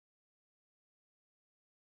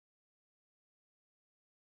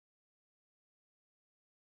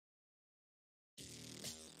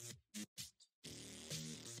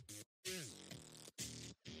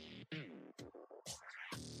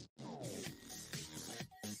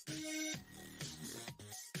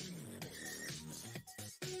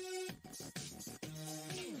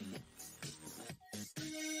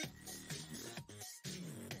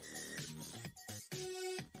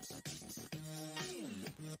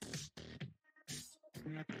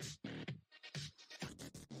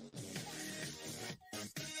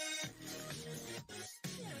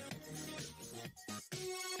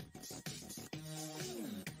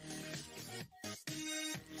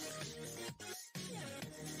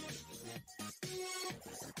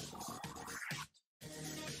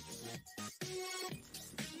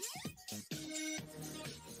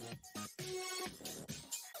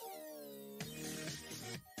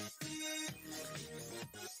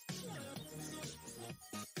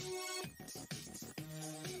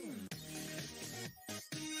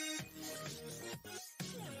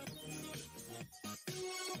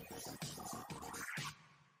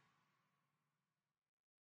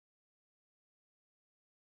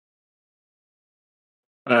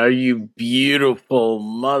Are you beautiful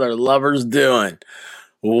mother lovers doing?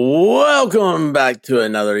 Welcome back to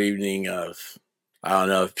another evening of,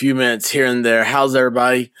 a few minutes here and there. How's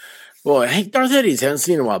everybody? Boy, Hank Darth Eddie's haven't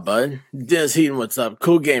seen in a while, bud. Dennis Heaton, what's up?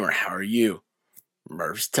 Cool Gamer, how are you?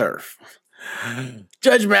 Murph's Turf.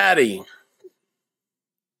 Judge Maddie.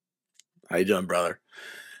 How you doing, brother?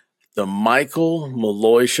 The Michael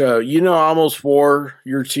Malloy Show. You know, I almost wore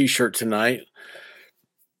your t-shirt tonight,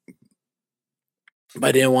 but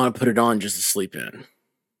I didn't want to put it on just to sleep in.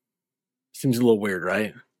 Seems a little weird,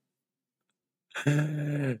 right?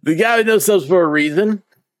 The guy who knows stuff for a reason.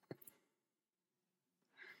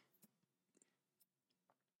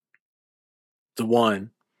 The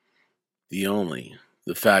one, the only,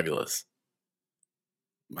 the fabulous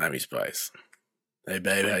Miami Spice. Hey,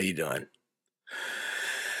 babe, how you doing?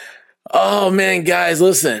 Oh, man, guys,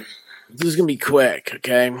 listen. This is going to be quick,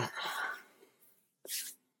 okay?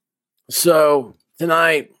 So,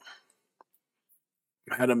 tonight,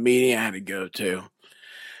 I had a meeting I had to go to.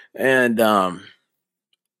 And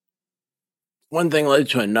one thing led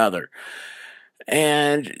to another.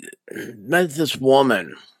 And met this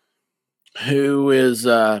woman who is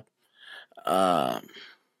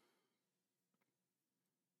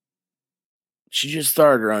she just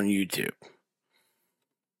started her own YouTube.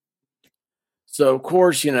 So, of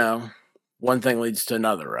course, you know, one thing leads to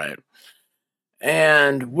another, right?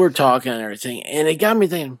 And we're talking and everything. And it got me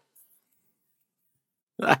thinking,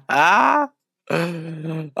 I'm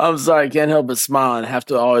sorry, can't help but smile and have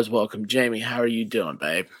to always welcome Jamie. How are you doing,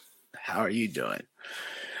 babe? How are you doing?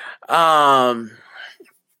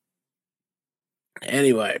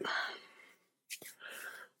 Anyway,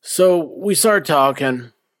 so we started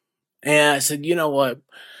talking, and I said, you know what?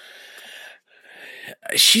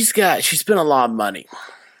 She spent a lot of money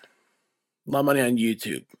on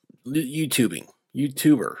YouTube,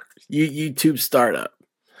 YouTube startup.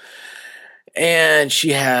 And she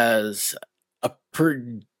has a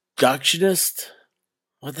productionist.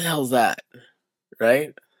 What the hell is that?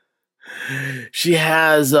 Right? She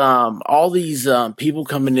has all these people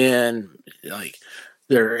coming in, like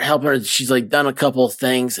they're helping her. She's like done a couple of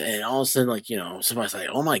things, and all of a sudden, like, you know, somebody's like,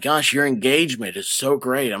 "Oh my gosh, your engagement is so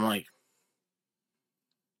great." I'm like,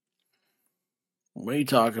 "What are you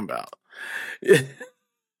talking about?"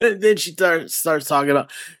 And then she starts talking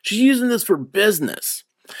about she's using this for business,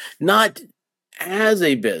 not as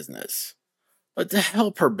a business, but to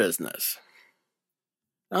help her business.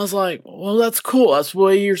 I was like, well, that's cool. That's the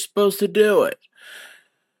way you're supposed to do it.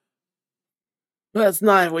 But that's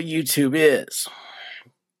not what YouTube is.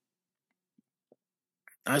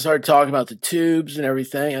 I started talking about the tubes and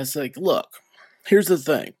everything. I was like, look, here's the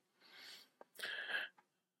thing.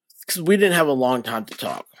 Because we didn't have a long time to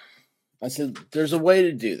talk. I said, there's a way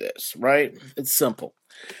to do this, right? It's simple.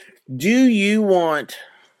 Do you want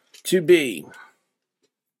to be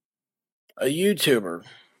a YouTuber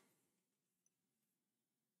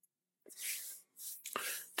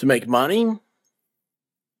to make money? Do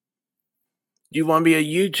you want to be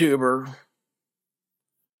a YouTuber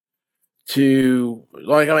to,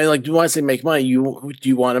 like, I mean, like, do you want to say make money? Do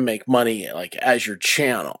you want to make money, like, as your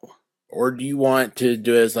channel? Or do you want to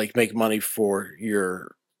do it as, like, make money for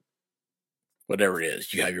your, whatever it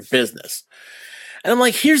is, you have your business? And I'm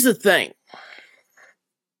like, here's the thing.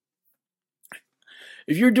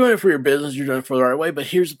 If you're doing it for your business, you're doing it for the right way. But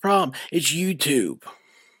here's the problem. It's YouTube.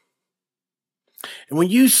 And when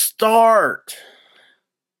you start,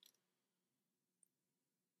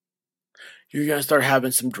 you're going to start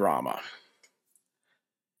having some drama.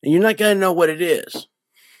 And you're not going to know what it is.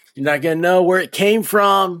 You're not going to know where it came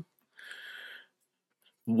from,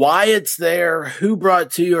 why it's there, who brought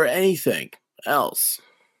it to you, or anything else.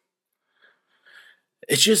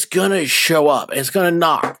 It's just going to show up. It's going to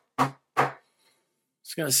knock.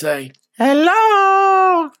 It's going to say,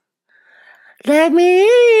 hello, let me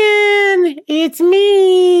in. It's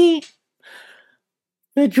me,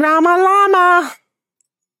 the Drama Llama.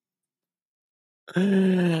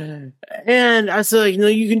 And I said, like, you know,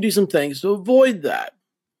 you can do some things to avoid that.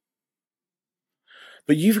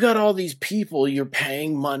 But you've got all these people you're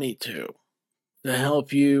paying money to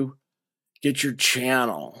help you get your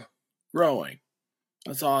channel growing.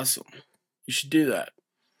 That's awesome. You should do that.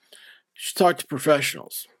 You should talk to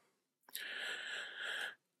professionals.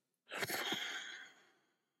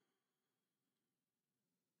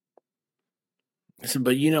 I said,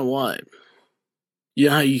 but you know what? You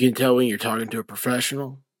know how you can tell when you're talking to a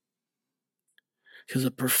professional? Because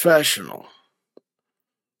a professional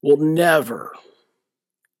will never,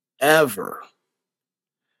 ever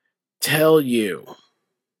tell you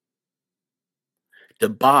to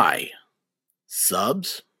buy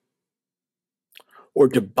subs or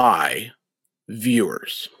to buy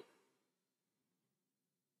viewers.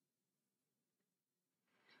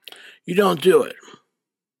 You don't do it.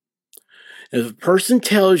 If a person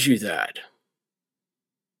tells you that,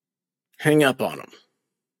 hang up on them.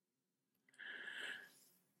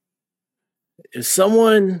 If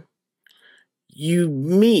someone you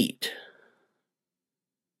meet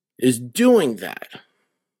is doing that,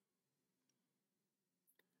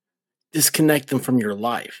 disconnect them from your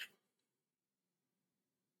life.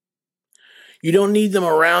 You don't need them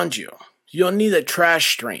around you. You don't need a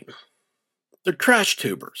trash stream. They're trash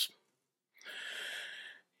tubers.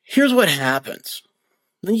 Here's what happens.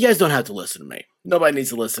 And you guys don't have to listen to me. Nobody needs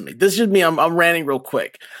to listen to me. This is just me. I'm ranting real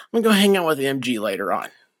quick. I'm going to go hang out with MG later on.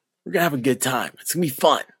 We're going to have a good time. It's going to be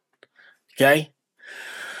fun. Okay?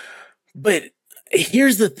 But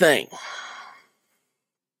here's the thing.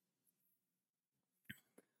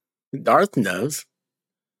 Darth knows.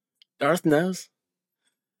 Darth knows.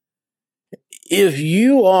 If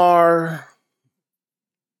you are...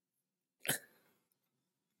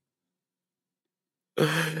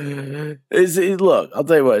 Look, I'll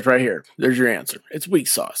tell you what, it's right here. There's your answer. It's weak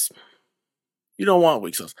sauce. You don't want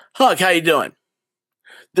weak sauce. Huck, how you doing?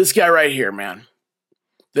 This guy right here, man.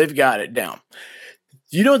 They've got it down.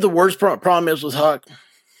 You know what the worst problem is with Huck?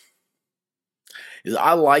 Is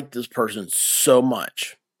I like this person so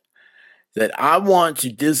much that I want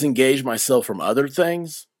to disengage myself from other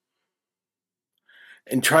things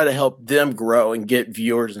and try to help them grow and get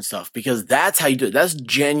viewers and stuff, because that's how you do it. That's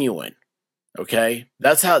genuine. Okay?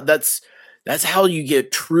 That's how you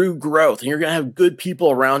get true growth, and you're going to have good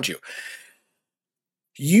people around you.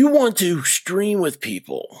 You want to stream with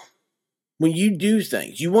people. When you do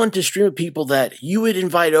things, you want to stream with people that you would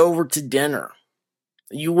invite over to dinner.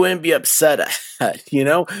 You wouldn't be upset at, you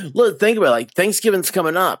know? Look, think about it. Like, Thanksgiving's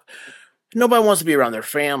coming up. Nobody wants to be around their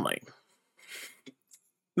family.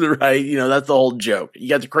 Right? You know, that's the whole joke. You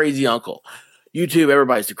got the crazy uncle. YouTube,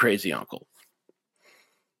 everybody's the crazy uncle.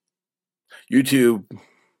 YouTube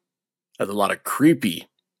has a lot of creepy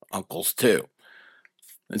uncles, too.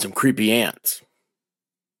 And some creepy aunts.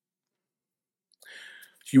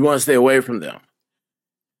 You want to stay away from them.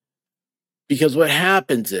 Because what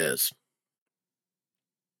happens is,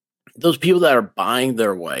 those people that are buying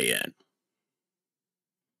their way in,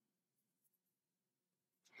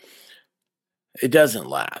 it doesn't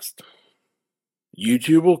last.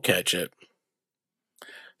 YouTube will catch it.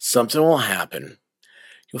 Something will happen.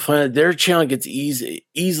 You'll find that their channel gets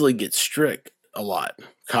easily gets strict a lot.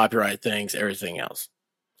 Copyright things, everything else.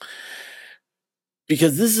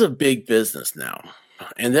 Because this is a big business now.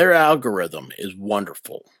 And their algorithm is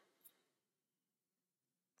wonderful.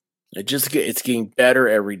 It's getting better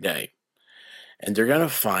every day. And they're going to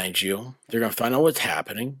find you. They're going to find out what's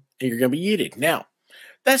happening. And you're going to be eating. Now,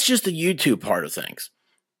 that's just the YouTube part of things.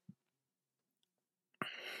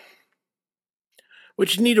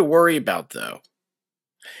 What you need to worry about, though,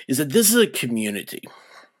 is that this is a community.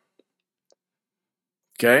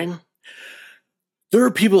 Okay? There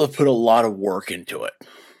are people that put a lot of work into it.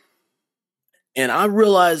 And I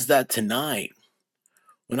realized that tonight,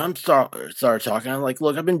 when I'm started talking, I'm like,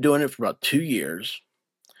 look, I've been doing it for about 2 years.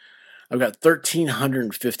 I've got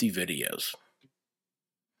 1,350 videos.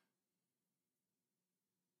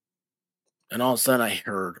 And all of a sudden I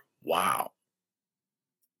heard, wow.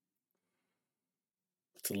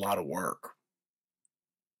 It's a lot of work.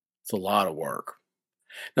 It's a lot of work.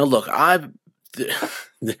 Now, look,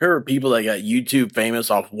 there are people that got YouTube famous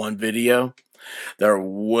off one video. They're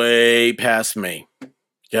way past me.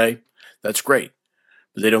 Okay? That's great.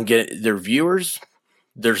 But they don't get their viewers.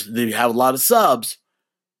 They have a lot of subs,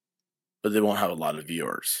 but they won't have a lot of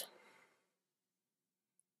viewers.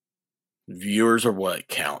 Viewers are what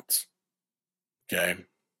counts. Okay?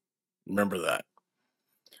 Remember that.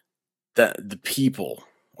 That the people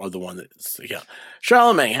are the one that's the count.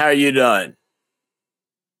 Charlemagne, how are you doing?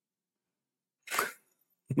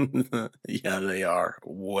 Yeah, they are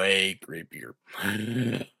way creepier.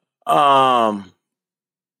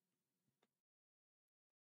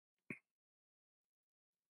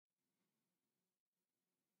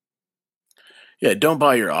 Yeah, don't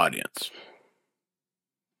buy your audience.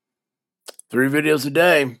 3 videos a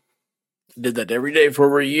day. Did that every day for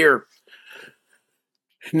over a year.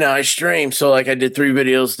 Now I stream, so like I did 3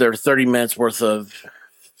 videos. They're 30 minutes worth of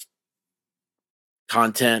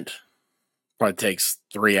content. Probably takes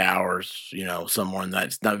 3 hours, you know, someone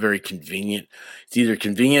that's not very convenient. It's either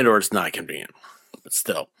convenient or it's not convenient. But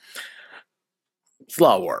still, it's a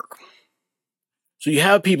lot of work. So you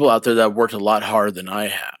have people out there that worked a lot harder than I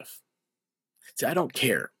have. See, I don't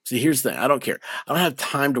care. See, here's the thing. I don't care. I don't have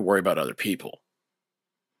time to worry about other people.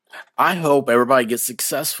 I hope everybody gets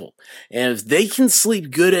successful. And if they can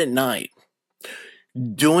sleep good at night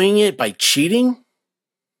doing it by cheating,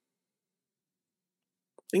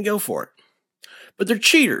 then go for it. But they're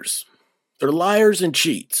cheaters. They're liars and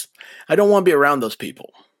cheats. I don't want to be around those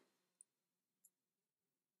people.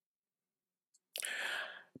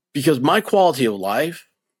 Because my quality of life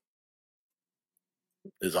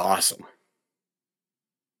is awesome.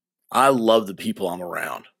 I love the people I'm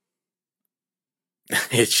around.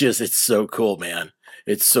 It's so cool, man.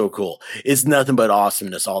 It's so cool. It's nothing but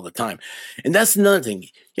awesomeness all the time. And that's another thing.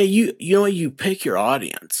 Yeah, you know what? You pick your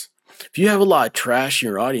audience. If you have a lot of trash in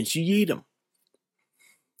your audience, you eat them.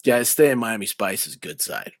 Yeah, stay in Miami Spice's good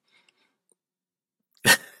side.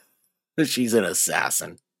 She's an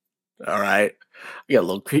assassin. All right. I got a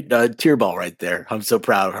little tear ball right there. I'm so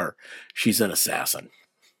proud of her. She's an assassin.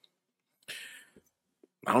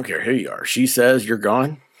 I don't care who you are. She says you're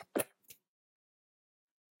gone.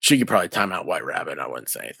 She could probably time out White Rabbit. I wouldn't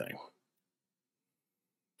say anything.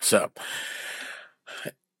 So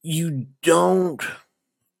you don't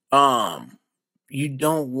want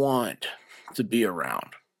to be around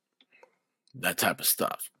that type of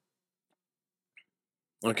stuff.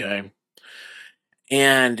 Okay.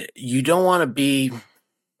 And you don't want to be,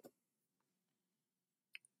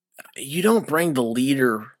 you don't bring the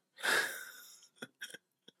leader.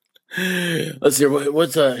 Let's see.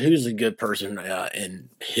 Who's a good person in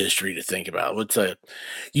history to think about?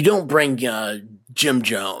 You don't bring Jim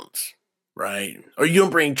Jones, right? Or you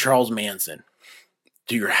don't bring Charles Manson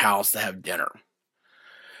to your house to have dinner.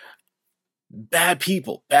 Bad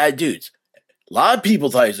people, bad dudes. A lot of people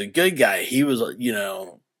thought he was a good guy. He was,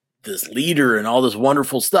 this leader and all this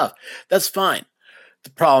wonderful stuff. That's fine.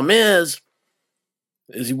 The problem is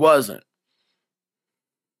he wasn't.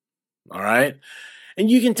 All right. And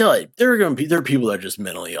you can tell it. There are people that are just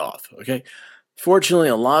mentally off. Okay. Fortunately,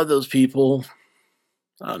 a lot of those people,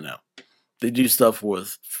 I don't know, they do stuff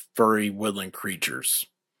with furry woodland creatures.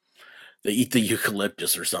 They eat the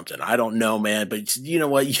eucalyptus or something. I don't know, man. But you know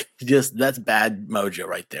what? That's bad mojo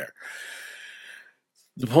right there.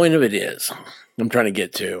 The point of it is, I'm trying to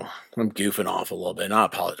get to, I'm goofing off a little bit, and I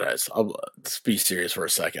apologize. Let's be serious for a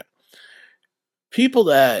second. People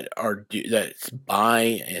that buy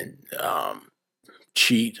and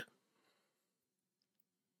cheat,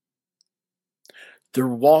 they're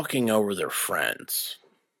walking over their friends.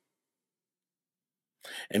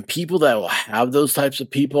 And people that will have those types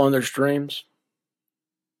of people on their streams,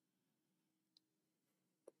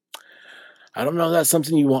 I don't know if that's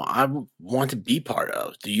something I want to be part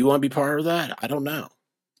of. Do you want to be part of that? I don't know.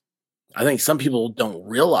 I think some people don't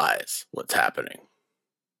realize what's happening.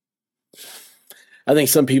 I think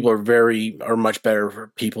some people are much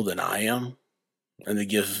better people than I am, and they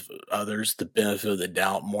give others the benefit of the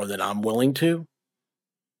doubt more than I'm willing to.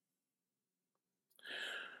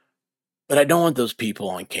 But I don't want those people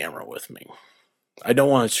on camera with me. I don't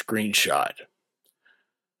want a screenshot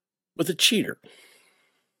with a cheater.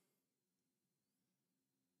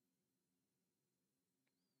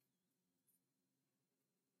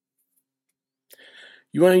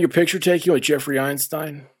 You want your picture taken with Jeffrey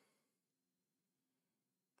Einstein?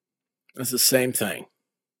 It's the same thing.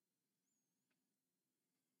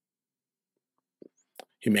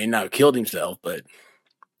 He may not have killed himself, but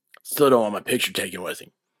still don't want my picture taken with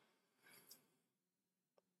him.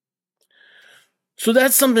 So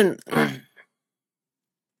that's something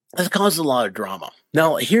that's caused a lot of drama.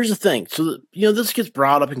 Now, here's the thing. So, this gets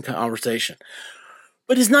brought up in conversation.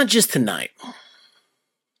 But it's not just tonight.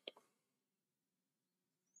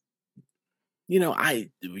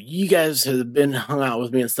 You guys have been hung out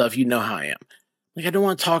with me and stuff. You know how I am. Like, I don't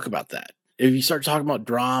want to talk about that. If you start talking about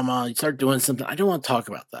drama, you start doing something, I don't want to talk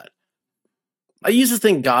about that. I used to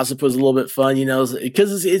think gossip was a little bit fun,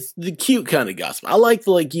 because it's the cute kind of gossip. I like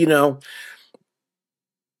the,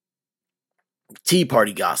 tea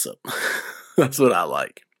party gossip. That's what I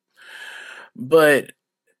like. But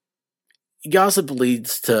gossip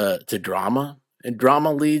leads to drama, and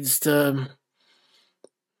drama leads to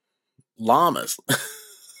llamas.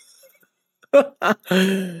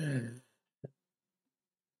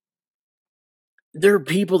 There are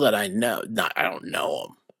people that I know. I don't know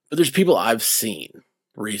them, but there's people I've seen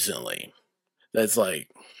recently that's like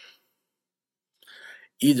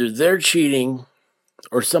either they're cheating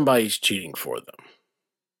or somebody's cheating for them.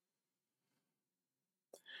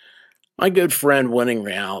 My good friend, Winning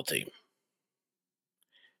Reality,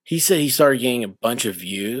 he said he started getting a bunch of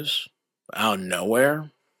views out of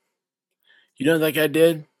nowhere. You know what that guy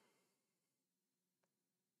did?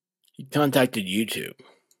 He contacted YouTube.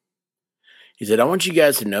 He said, I want you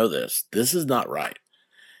guys to know this. This is not right.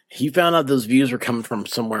 He found out those views were coming from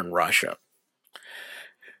somewhere in Russia.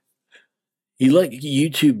 He let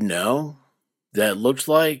YouTube know that it looks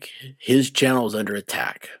like his channel is under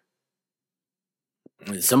attack.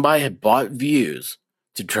 And somebody had bought views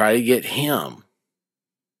to try to get him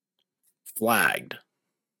flagged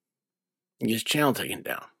and get his channel taken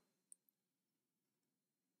down.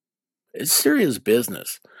 It's serious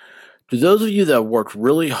business. To those of you that worked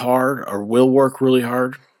really hard or will work really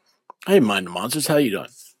hard, hey, Mind the Monsters, how you doing?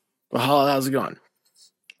 Well, how's it going?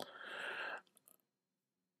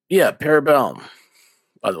 Yeah, Parabellum.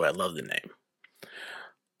 By the way, I love the name.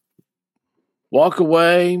 Walk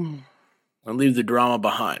away and leave the drama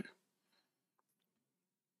behind.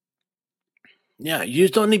 Yeah, you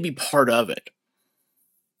just don't need to be part of it.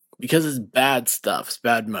 Because it's bad stuff. It's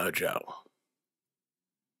bad mojo.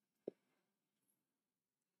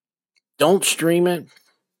 Don't stream it.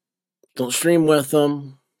 Don't stream with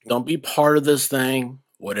them. Don't be part of this thing.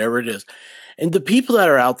 Whatever it is. And the people that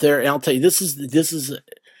are out there, and I'll tell you, this is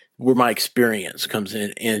where my experience comes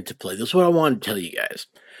into play. This is what I want to tell you guys.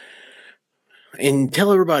 And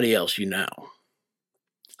tell everybody else you know.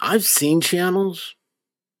 I've seen channels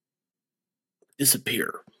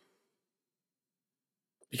disappear.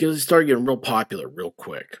 Because they started getting real popular real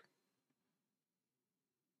quick.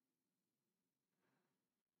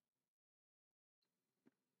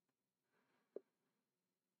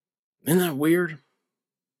 Isn't that weird?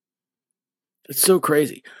 It's so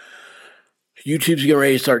crazy. YouTube's getting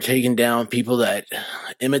ready to start taking down people that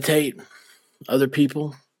imitate other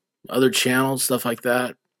people, other channels, stuff like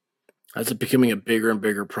that. That's becoming a bigger and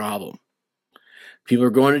bigger problem. People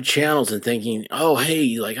are going to channels and thinking, oh,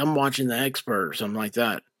 hey, like I'm watching The Expert or something like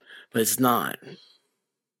that. But it's not.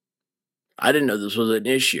 I didn't know this was an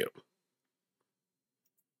issue.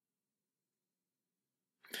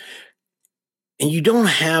 And you don't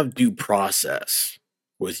have due process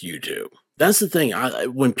with YouTube. That's the thing.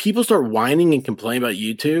 When people start whining and complaining about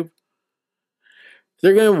YouTube,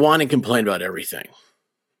 they're going to want to complain about everything.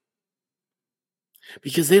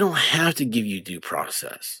 Because they don't have to give you due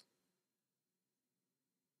process.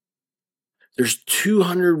 There's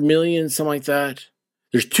 200 million, something like that.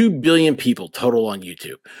 There's 2 billion people total on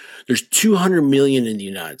YouTube. There's 200 million in the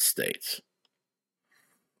United States.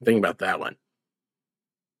 Think about that one.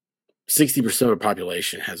 60% of the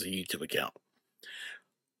population has a YouTube account.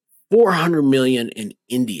 400 million in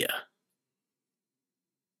India.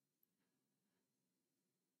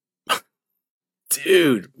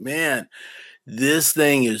 Dude, man, this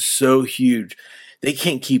thing is so huge. They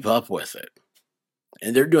can't keep up with it.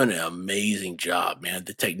 And they're doing an amazing job, man.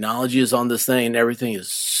 The technology is on this thing and everything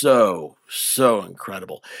is so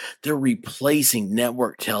incredible. They're replacing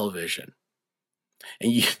network television.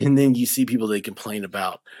 And then you see people they complain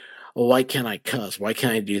about, well, why can't I cuss? Why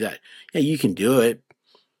can't I do that? Yeah, you can do it.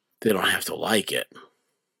 They don't have to like it.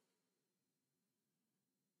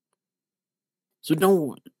 So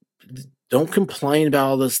don't complain about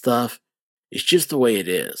all this stuff. It's just the way it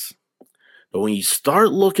is. But when you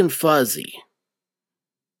start looking fuzzy,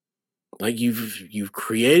 like you've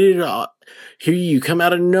created here you come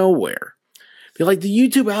out of nowhere. But like the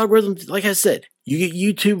YouTube algorithm, like I said, you get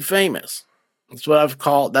YouTube famous. That's what I've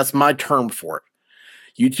called. That's my term for it.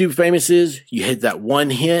 YouTube famous is you hit that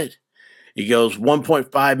one hit. It goes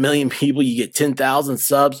 1.5 million people. You get 10,000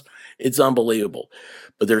 subs. It's unbelievable.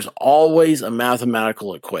 But there's always a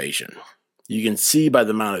mathematical equation. You can see by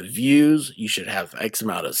the amount of views, you should have X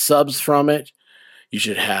amount of subs from it. You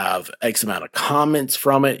should have X amount of comments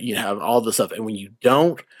from it. You have all this stuff. And when you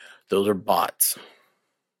don't, those are bots.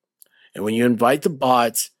 And when you invite the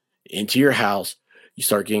bots into your house, you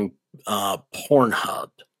start getting Pornhub.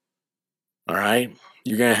 All right?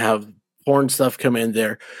 You're going to have porn stuff come in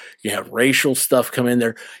there. You have racial stuff come in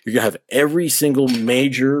there. You're going to have every single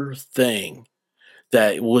major thing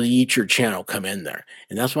that will eat your channel come in there.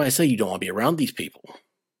 And that's why I say you don't want to be around these people.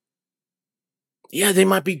 Yeah, they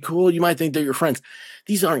might be cool. You might think they're your friends.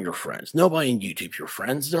 These aren't your friends. Nobody in YouTube's your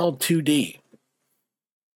friends. They're all 2D.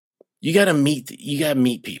 You gotta meet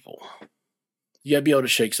people. You gotta be able to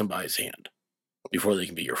shake somebody's hand before they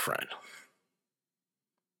can be your friend.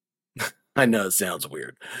 I know it sounds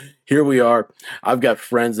weird. Here we are. I've got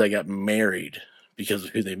friends that got married because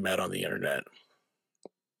of who they met on the internet.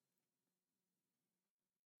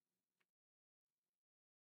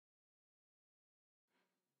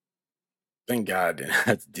 Thank God I didn't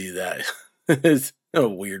have to do that. It's a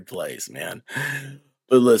weird place, man.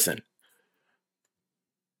 But listen,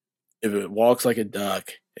 if it walks like a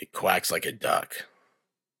duck, it quacks like a duck.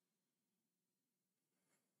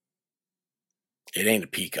 It ain't a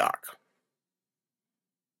peacock.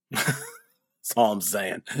 That's all I'm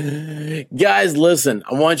saying. Guys, listen,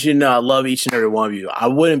 I want you to know I love each and every one of you. I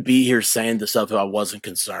wouldn't be here saying this stuff if I wasn't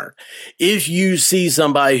concerned. If you see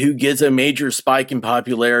somebody who gets a major spike in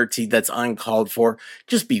popularity that's uncalled for,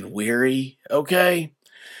 just be weary, okay?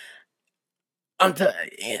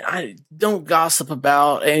 I don't gossip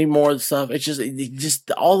about any more of the stuff. It's just,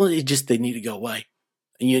 they need to go away.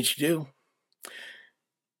 And you know what you do?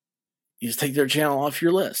 You just take their channel off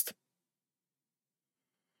your list.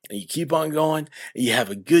 And you keep on going, and you have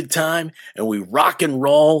a good time, and we rock and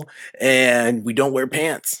roll, and we don't wear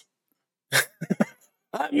pants.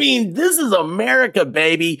 I mean, this is America,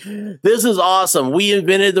 baby. This is awesome. We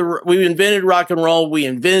invented rock and roll. We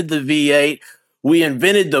invented the V8. We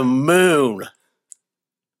invented the moon.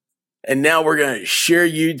 And now we're going to share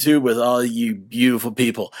YouTube with all you beautiful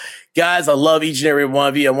people. Guys, I love each and every one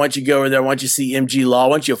of you. I want you to go over there. I want you to see MG Law. I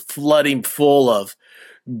want you to flood him full of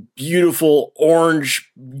beautiful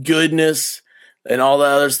orange goodness and all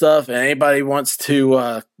that other stuff. And anybody wants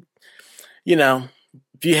to,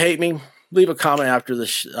 if you hate me, leave a comment after the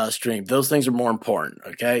stream. Those things are more important,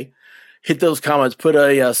 okay? Hit those comments. Put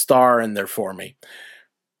a star in there for me.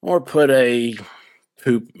 Or put a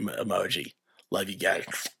poop emoji. Love you guys.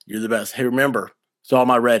 You're the best. Hey, remember, it's all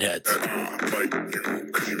my redheads. Like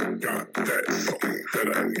you, 'cause you got that something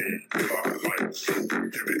that I need. I like, so give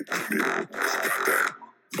it to me. Got that.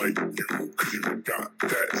 Like you, 'cause you got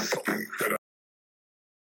that something that I